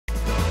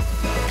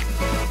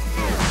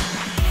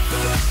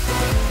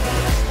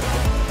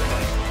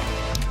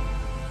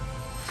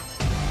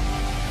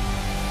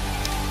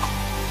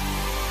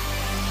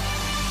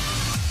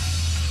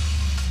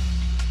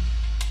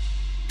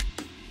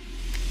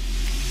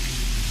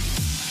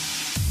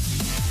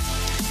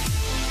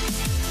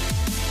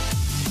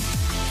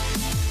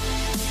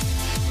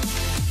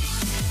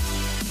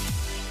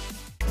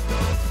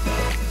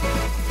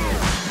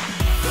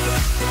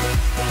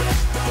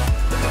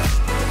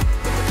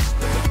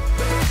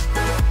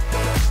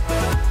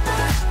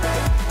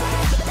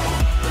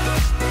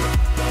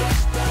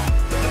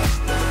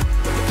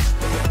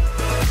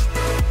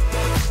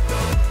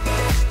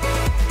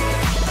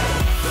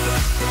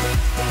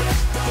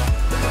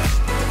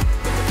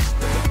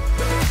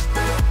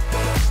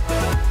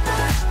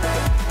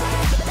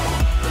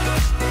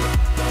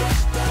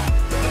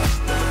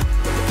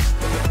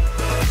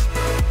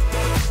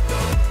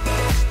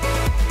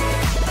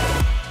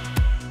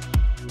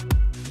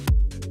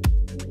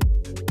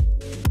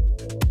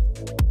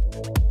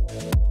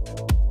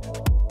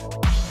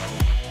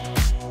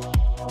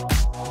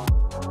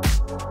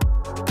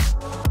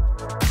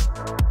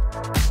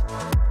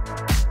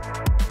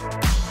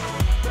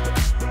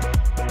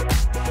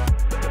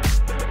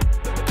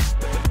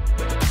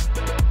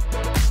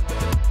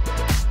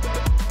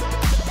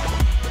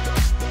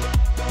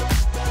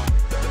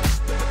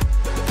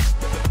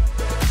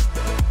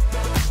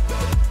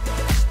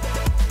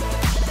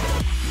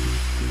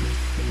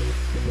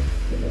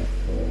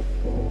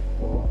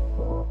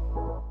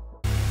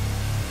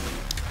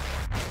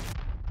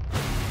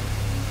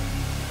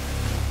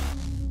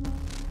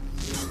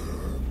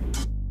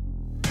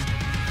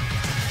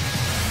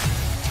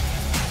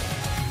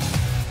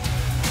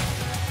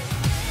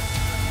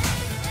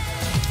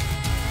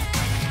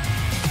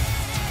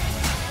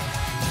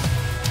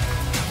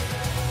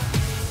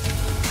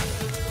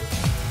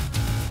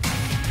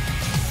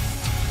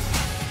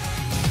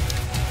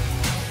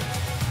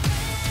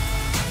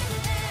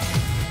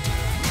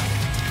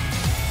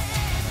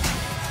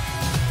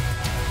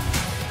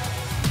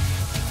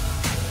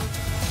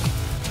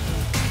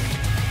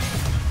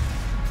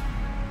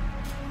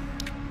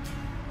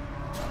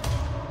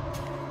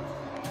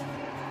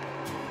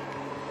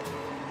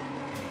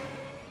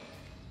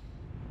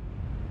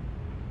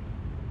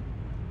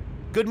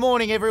Good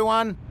morning,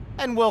 everyone,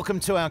 and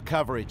welcome to our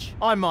coverage.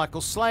 I'm Michael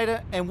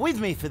Slater, and with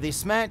me for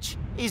this match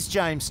is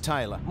James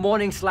Taylor.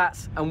 Morning,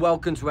 Slats, and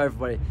welcome to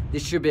everybody.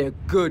 This should be a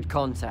good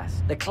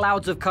contest. The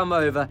clouds have come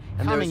over,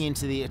 and coming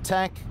into the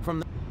attack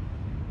from the...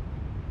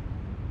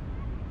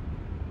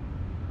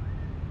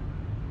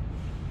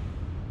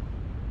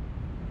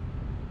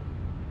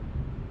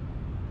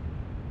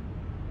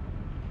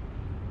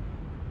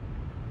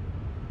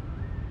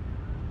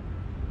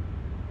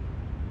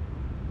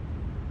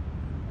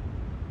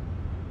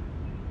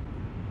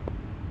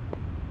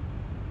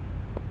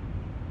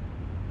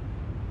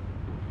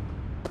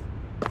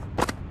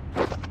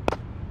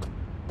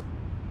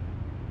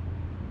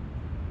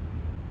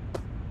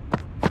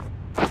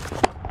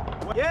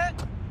 Yeah.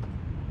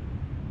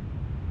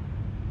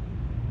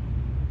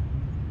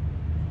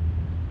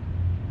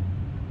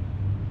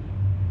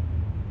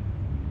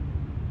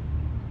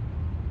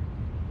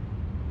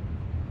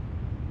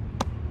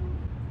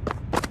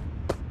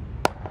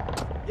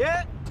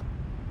 Yeah.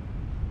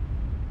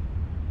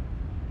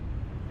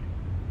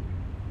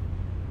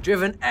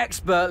 driven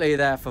expertly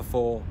there for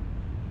 4.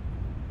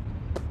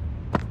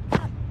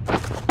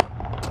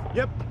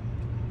 Yep.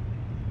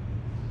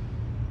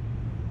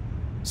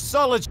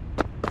 Solid.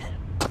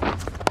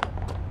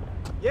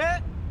 Yeah.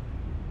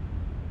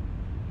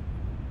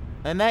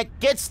 And that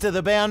gets to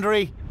the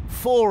boundary.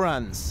 4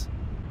 runs.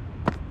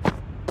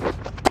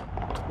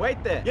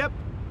 Wait there. Yep.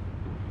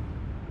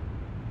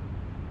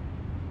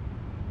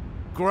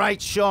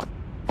 Great shot.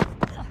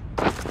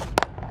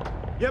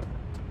 Yep.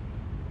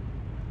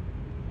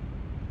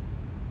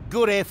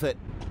 Good effort.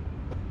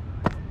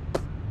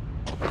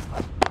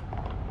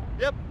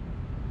 Yep.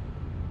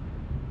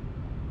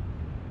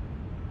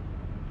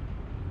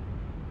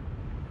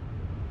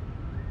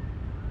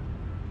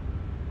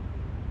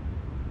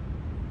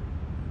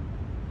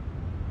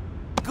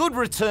 Good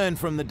return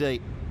from the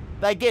deep.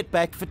 They get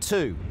back for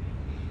 2.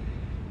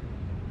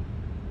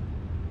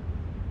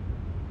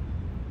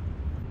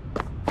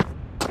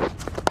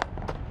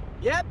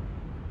 Yep.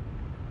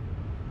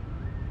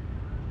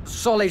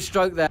 Solid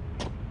stroke there.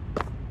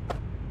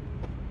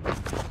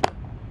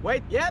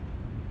 Wait. Yep.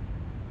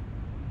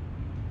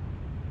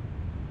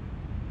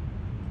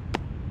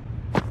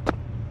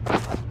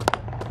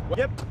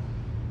 Yep.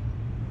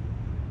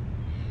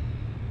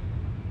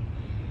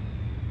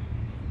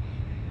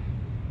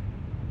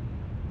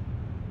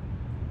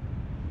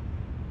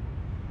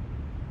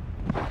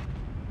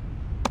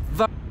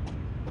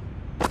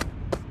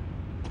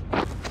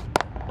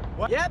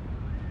 Yep.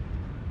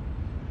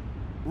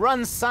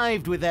 Run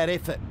saved with that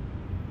effort.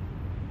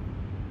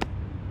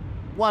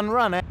 1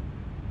 run out.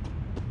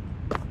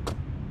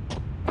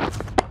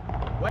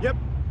 Yep.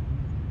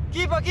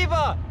 Keeper,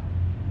 keeper.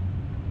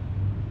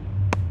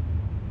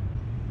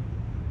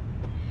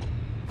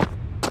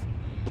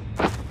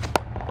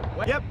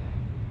 Yep.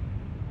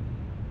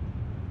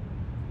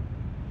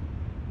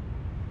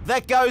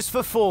 That goes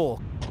for 4.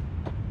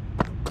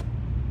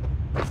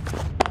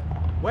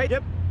 Wait.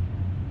 Yep.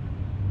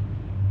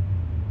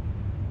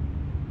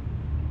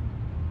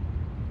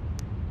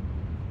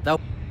 They'll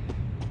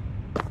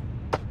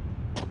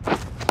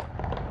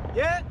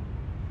Yeah.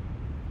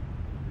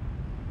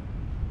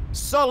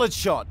 Solid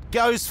shot.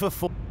 Goes for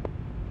 4.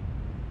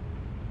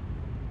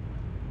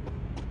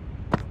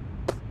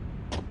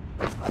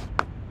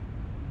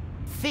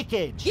 Thick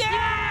edge.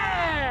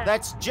 Yeah!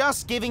 That's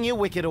just giving your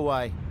wicket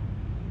away.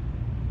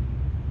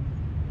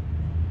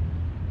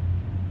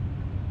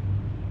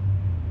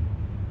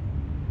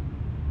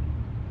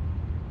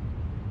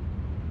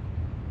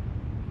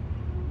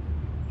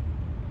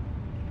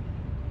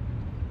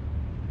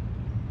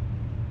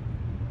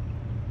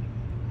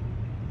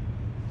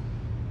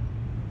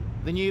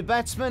 The new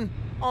batsman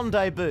on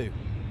debut.